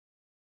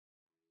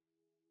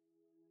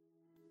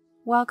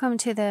Welcome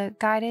to the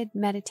guided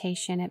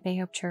meditation at Bay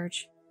Hope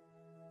Church.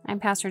 I'm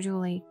Pastor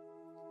Julie.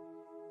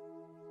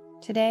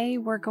 Today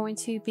we're going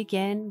to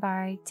begin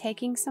by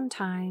taking some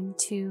time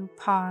to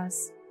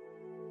pause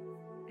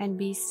and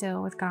be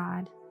still with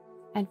God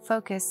and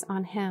focus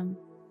on Him.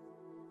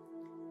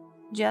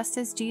 Just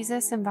as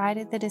Jesus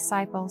invited the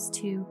disciples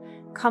to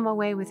come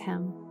away with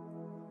Him,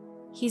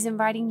 He's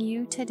inviting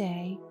you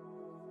today,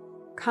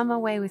 come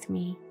away with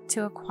me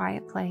to a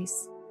quiet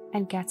place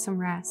and get some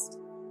rest.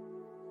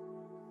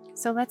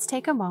 So let's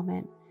take a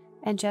moment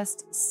and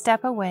just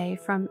step away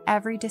from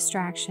every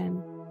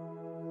distraction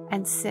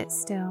and sit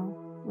still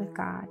with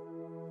God.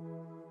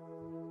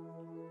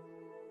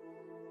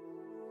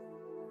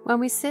 When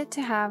we sit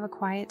to have a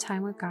quiet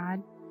time with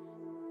God,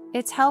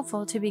 it's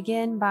helpful to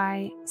begin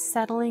by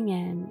settling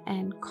in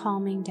and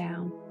calming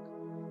down.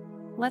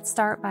 Let's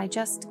start by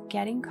just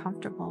getting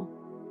comfortable.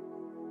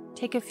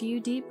 Take a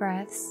few deep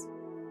breaths,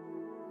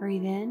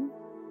 breathe in,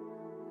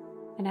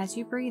 and as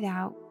you breathe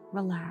out,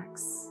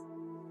 relax.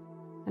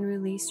 And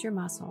release your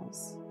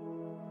muscles.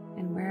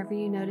 And wherever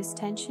you notice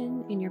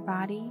tension in your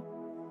body,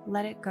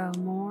 let it go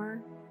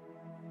more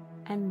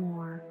and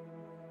more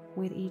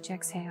with each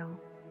exhale.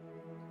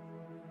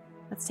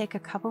 Let's take a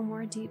couple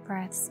more deep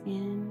breaths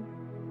in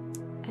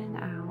and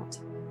out.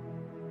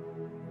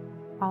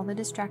 All the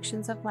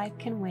distractions of life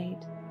can wait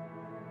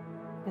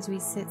as we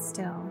sit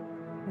still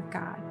with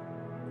God.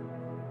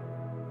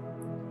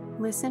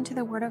 Listen to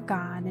the Word of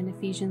God in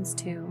Ephesians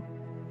 2.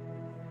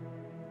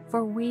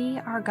 For we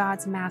are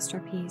God's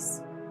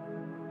masterpiece.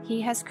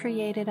 He has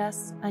created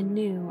us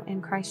anew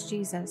in Christ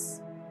Jesus,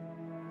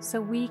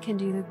 so we can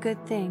do the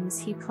good things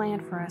He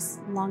planned for us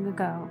long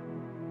ago.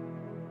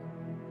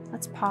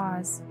 Let's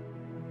pause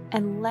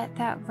and let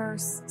that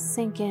verse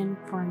sink in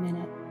for a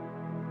minute.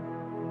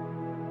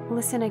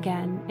 Listen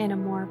again in a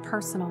more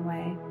personal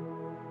way.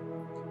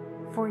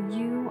 For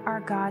you are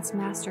God's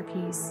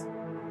masterpiece.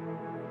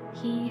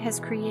 He has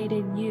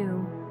created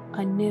you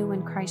anew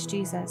in Christ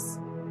Jesus,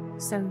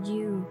 so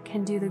you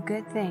can do the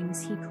good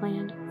things He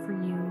planned for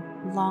you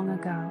long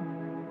ago.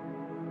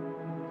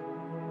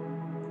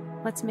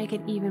 Let's make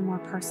it even more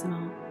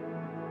personal.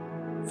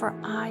 For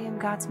I am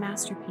God's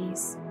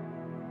masterpiece.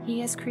 He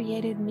has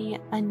created me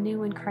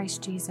anew in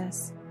Christ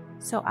Jesus,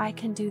 so I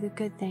can do the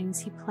good things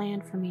He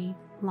planned for me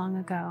long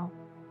ago.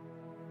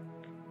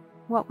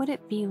 What would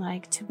it be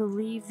like to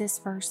believe this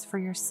verse for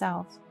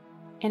yourself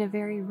in a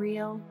very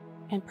real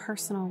and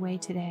personal way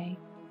today?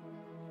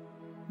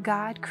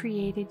 God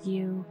created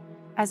you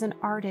as an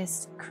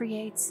artist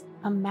creates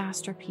a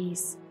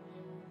masterpiece.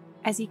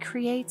 As he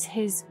creates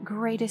his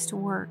greatest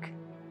work,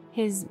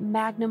 his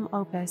magnum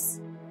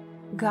opus,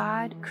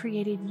 God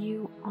created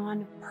you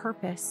on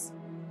purpose,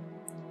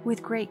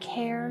 with great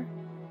care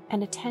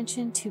and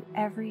attention to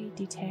every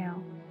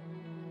detail.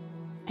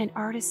 An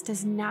artist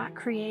does not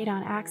create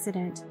on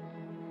accident.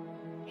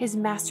 His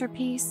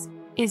masterpiece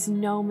is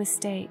no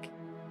mistake.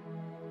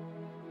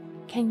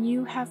 Can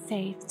you have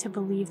faith to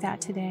believe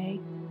that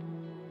today?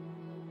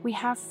 We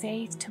have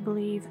faith to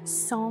believe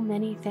so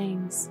many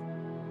things.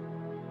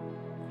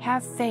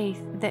 Have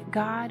faith that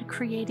God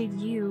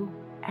created you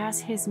as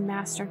His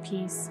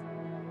masterpiece,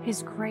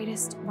 His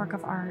greatest work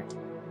of art.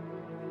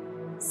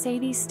 Say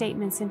these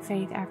statements in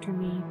faith after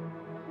me.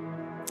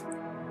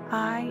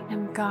 I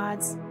am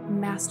God's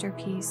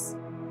masterpiece.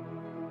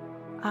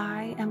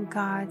 I am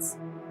God's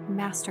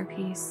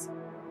masterpiece.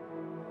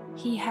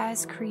 He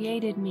has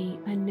created me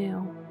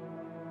anew.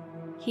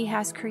 He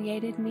has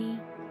created me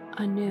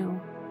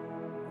anew.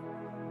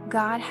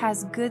 God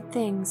has good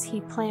things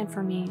He planned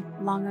for me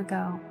long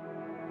ago.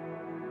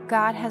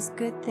 God has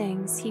good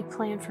things He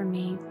planned for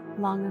me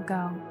long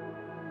ago.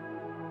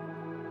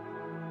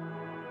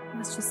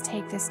 Let's just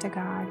take this to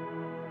God.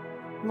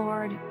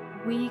 Lord,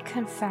 we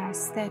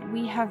confess that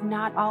we have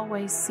not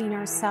always seen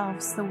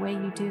ourselves the way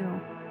You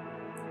do.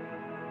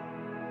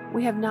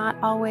 We have not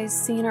always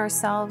seen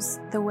ourselves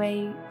the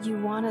way You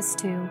want us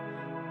to,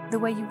 the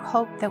way You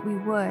hoped that we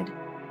would.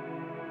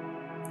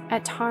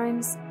 At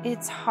times,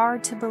 it's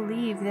hard to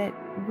believe that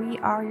we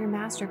are Your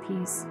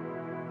masterpiece.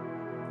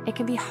 It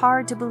can be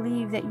hard to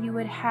believe that You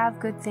would have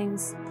good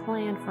things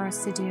planned for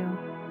us to do.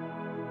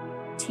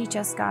 Teach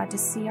us, God, to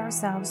see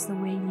ourselves the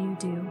way You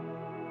do.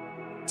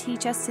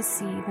 Teach us to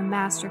see the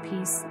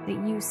masterpiece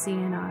that You see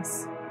in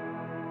us.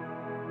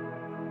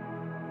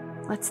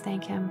 Let's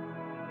thank Him.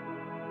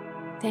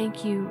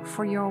 Thank You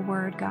for Your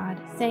word,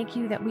 God. Thank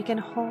You that we can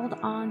hold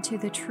on to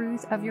the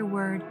truth of Your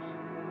word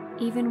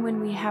even when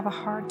we have a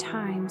hard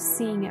time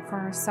seeing it for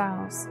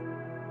ourselves.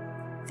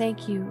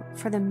 Thank You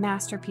for the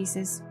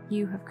masterpieces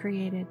You have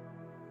created.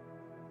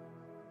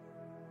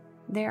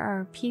 There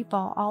are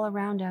people all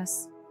around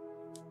us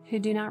who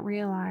do not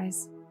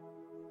realize,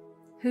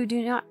 who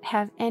do not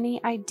have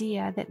any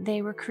idea that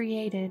they were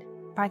created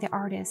by the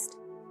artist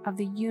of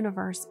the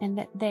universe and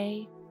that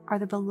they are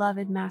the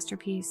beloved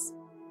masterpiece.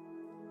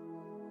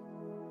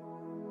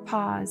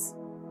 Pause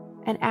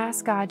and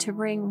ask God to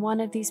bring one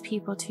of these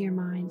people to your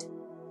mind.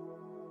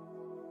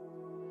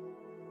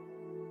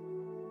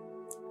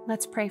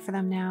 Let's pray for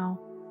them now.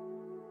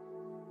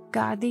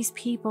 God, these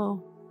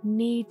people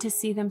need to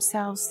see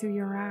themselves through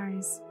your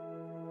eyes.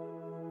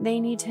 They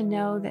need to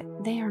know that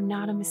they are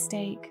not a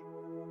mistake.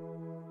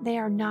 They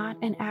are not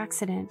an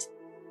accident.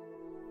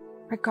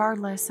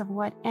 Regardless of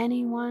what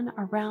anyone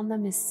around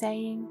them is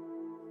saying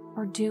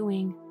or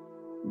doing,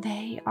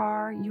 they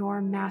are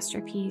your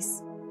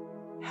masterpiece.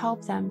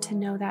 Help them to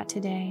know that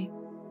today.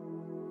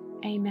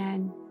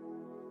 Amen.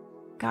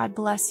 God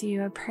bless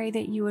you. I pray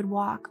that you would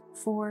walk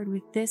forward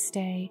with this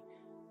day,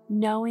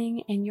 knowing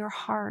in your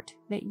heart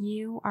that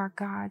you are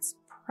God's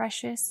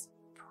precious,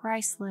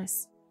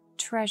 priceless,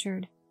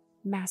 treasured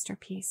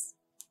masterpiece.